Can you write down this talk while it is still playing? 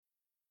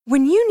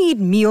When you need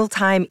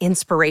mealtime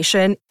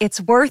inspiration,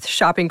 it's worth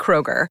shopping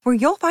Kroger, where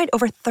you'll find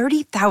over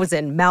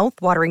 30,000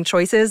 mouth-watering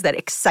choices that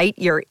excite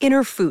your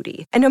inner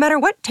foodie. And no matter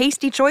what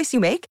tasty choice you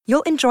make,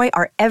 you'll enjoy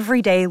our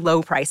everyday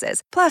low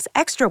prices, plus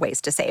extra ways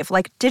to save,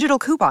 like digital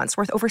coupons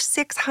worth over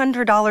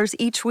 $600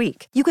 each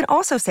week. You can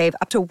also save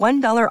up to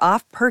 $1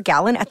 off per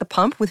gallon at the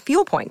pump with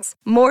fuel points.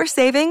 More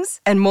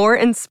savings and more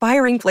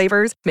inspiring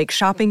flavors make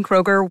shopping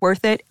Kroger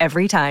worth it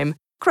every time.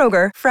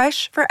 Kroger,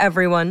 fresh for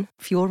everyone.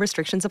 Fuel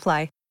restrictions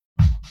apply.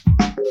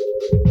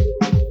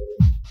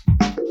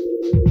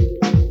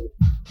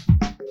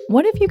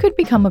 What if you could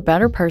become a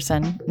better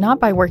person, not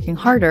by working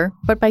harder,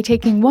 but by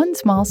taking one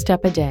small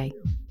step a day?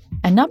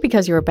 And not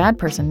because you're a bad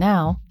person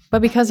now,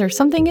 but because there's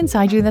something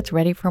inside you that's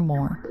ready for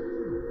more.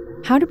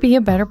 How to Be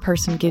a Better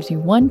Person gives you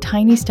one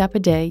tiny step a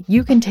day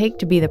you can take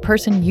to be the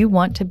person you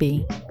want to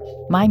be.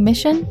 My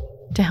mission?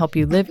 To help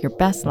you live your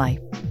best life.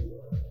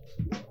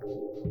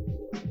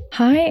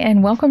 Hi,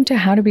 and welcome to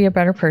How to Be a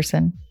Better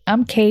Person.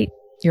 I'm Kate,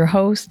 your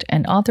host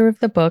and author of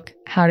the book,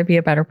 How to Be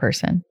a Better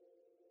Person.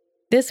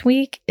 This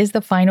week is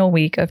the final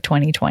week of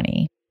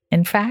 2020.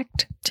 In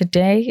fact,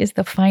 today is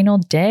the final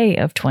day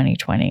of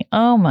 2020.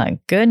 Oh my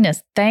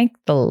goodness, thank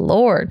the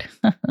Lord.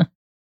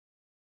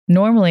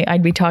 Normally,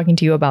 I'd be talking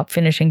to you about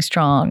finishing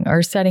strong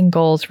or setting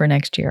goals for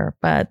next year,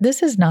 but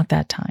this is not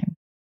that time.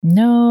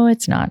 No,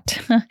 it's not.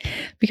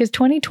 Because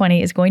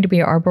 2020 is going to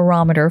be our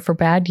barometer for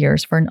bad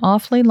years for an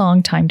awfully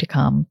long time to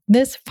come.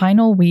 This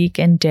final week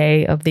and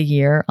day of the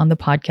year on the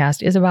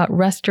podcast is about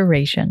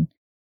restoration.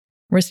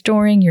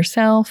 Restoring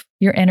yourself,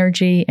 your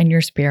energy, and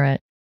your spirit.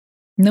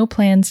 No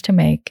plans to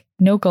make,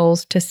 no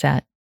goals to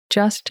set,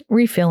 just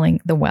refilling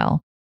the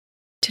well.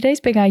 Today's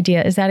big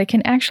idea is that it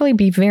can actually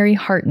be very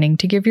heartening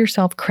to give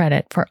yourself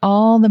credit for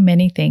all the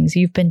many things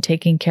you've been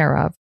taking care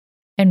of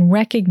and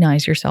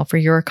recognize yourself for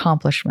your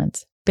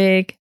accomplishments,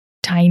 big,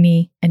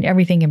 tiny, and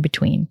everything in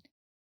between.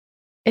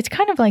 It's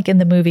kind of like in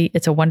the movie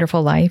It's a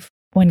Wonderful Life,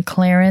 when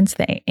Clarence,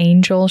 the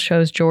angel,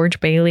 shows George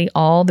Bailey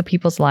all the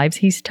people's lives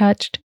he's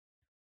touched.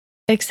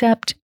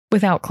 Except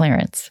without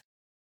Clarence.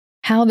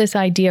 How this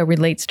idea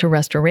relates to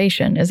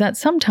restoration is that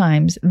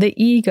sometimes the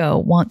ego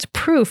wants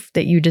proof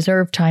that you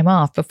deserve time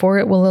off before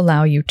it will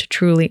allow you to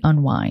truly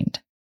unwind.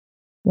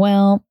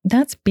 Well,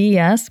 that's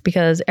BS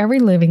because every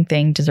living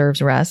thing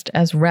deserves rest,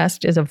 as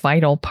rest is a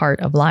vital part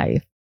of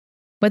life.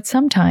 But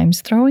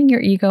sometimes throwing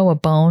your ego a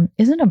bone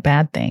isn't a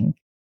bad thing.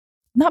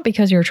 Not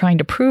because you're trying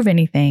to prove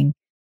anything,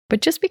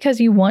 but just because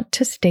you want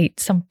to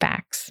state some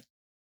facts.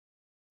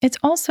 It's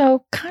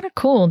also kind of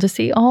cool to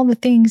see all the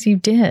things you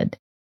did.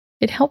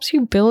 It helps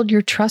you build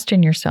your trust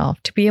in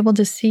yourself to be able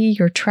to see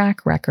your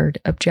track record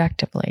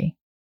objectively.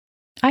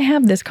 I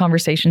have this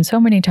conversation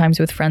so many times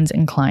with friends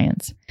and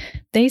clients.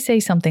 They say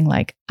something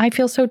like, I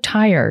feel so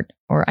tired,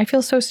 or I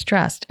feel so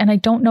stressed, and I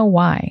don't know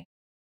why.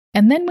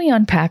 And then we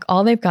unpack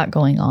all they've got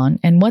going on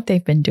and what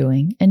they've been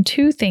doing, and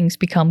two things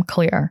become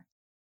clear.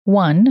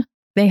 One,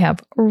 they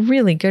have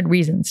really good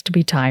reasons to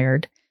be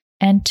tired.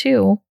 And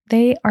two,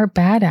 they are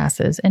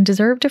badasses and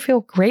deserve to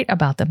feel great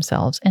about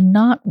themselves and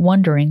not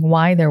wondering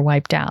why they're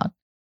wiped out.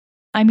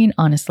 I mean,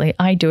 honestly,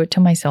 I do it to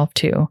myself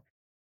too.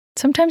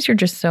 Sometimes you're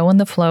just so in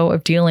the flow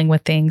of dealing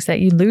with things that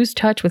you lose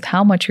touch with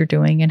how much you're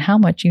doing and how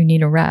much you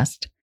need a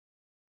rest.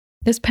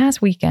 This past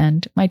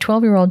weekend, my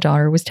 12-year-old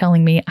daughter was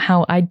telling me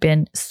how I'd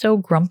been so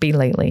grumpy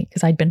lately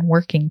because I'd been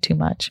working too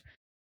much.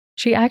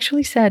 She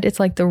actually said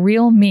it's like the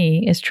real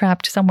me is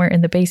trapped somewhere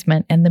in the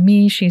basement and the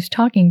me she's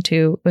talking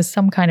to was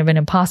some kind of an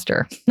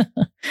imposter.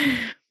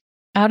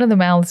 Out of the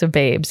mouths of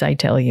babes, I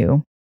tell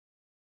you.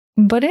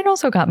 But it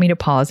also got me to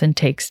pause and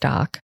take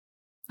stock.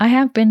 I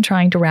have been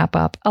trying to wrap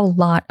up a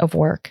lot of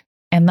work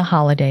and the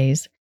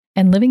holidays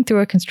and living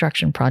through a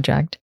construction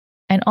project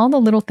and all the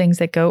little things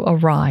that go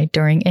awry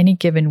during any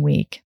given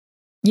week.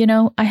 You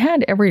know, I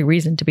had every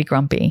reason to be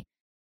grumpy.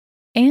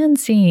 And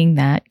seeing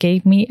that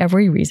gave me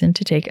every reason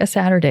to take a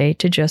Saturday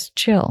to just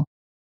chill.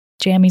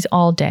 Jammies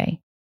all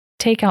day.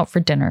 Take out for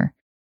dinner.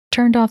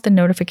 Turned off the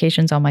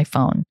notifications on my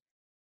phone.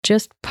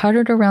 Just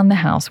puttered around the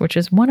house, which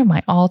is one of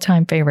my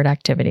all-time favorite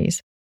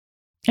activities.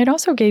 It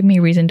also gave me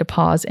reason to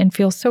pause and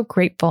feel so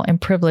grateful and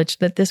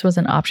privileged that this was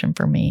an option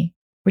for me,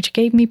 which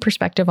gave me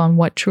perspective on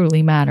what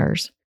truly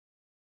matters.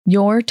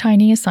 Your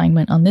tiny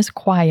assignment on this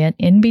quiet,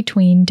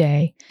 in-between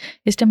day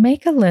is to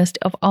make a list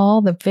of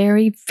all the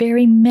very,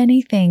 very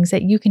many things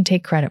that you can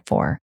take credit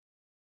for.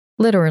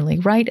 Literally,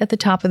 right at the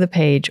top of the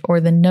page or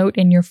the note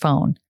in your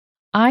phone,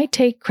 I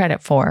take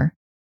credit for,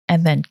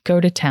 and then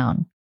go to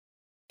town.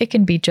 It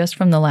can be just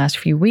from the last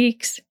few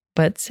weeks,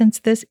 but since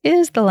this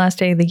is the last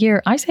day of the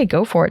year, I say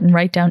go for it and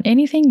write down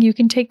anything you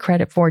can take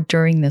credit for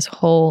during this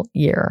whole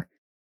year.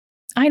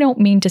 I don't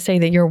mean to say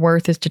that your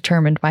worth is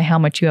determined by how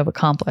much you have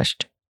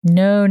accomplished.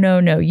 No.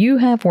 You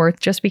have worth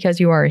just because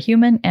you are a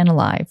human and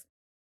alive.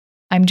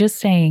 I'm just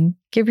saying,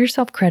 give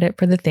yourself credit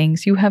for the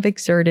things you have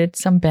exerted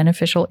some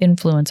beneficial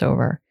influence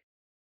over.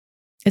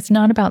 It's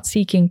not about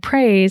seeking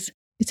praise.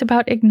 It's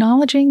about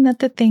acknowledging that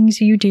the things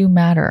you do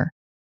matter.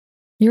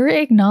 You're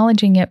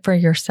acknowledging it for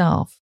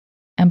yourself.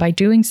 And by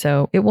doing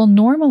so, it will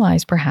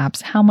normalize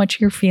perhaps how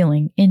much you're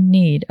feeling in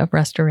need of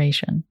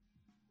restoration.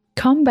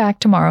 Come back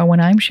tomorrow when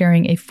I'm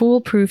sharing a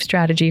foolproof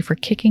strategy for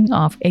kicking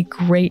off a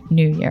great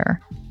new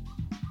year.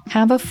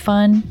 Have a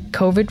fun,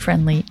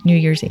 COVID-friendly New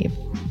Year's Eve.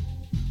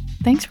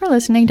 Thanks for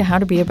listening to How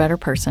to Be a Better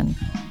Person.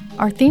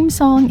 Our theme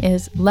song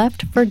is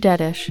Left for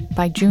Deadish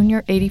by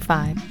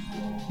Junior85.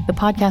 The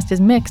podcast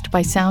is mixed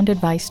by Sound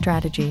Advice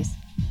Strategies.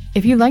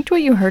 If you liked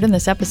what you heard in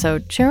this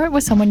episode, share it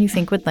with someone you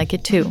think would like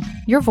it too.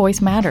 Your voice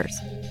matters.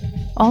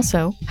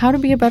 Also, How to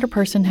Be a Better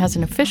Person has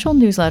an official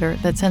newsletter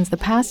that sends the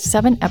past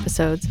 7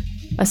 episodes,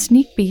 a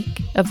sneak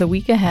peek of the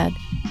week ahead,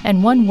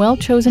 and one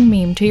well-chosen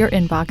meme to your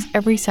inbox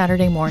every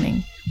Saturday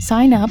morning.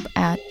 Sign up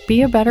at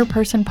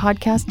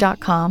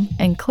beabetterpersonpodcast.com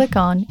and click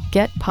on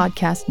Get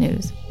Podcast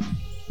News.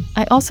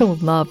 I also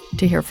love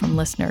to hear from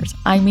listeners.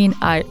 I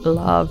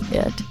love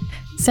it.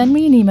 Send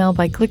me an email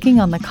by clicking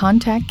on the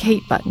Contact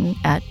Kate button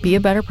at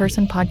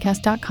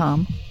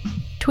beabetterpersonpodcast.com.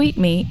 Tweet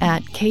me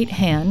at Kate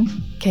Han,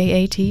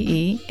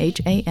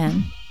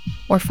 Katehan,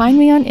 or find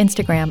me on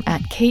Instagram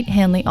at Kate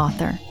Hanley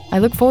Author. I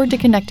look forward to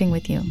connecting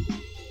with you.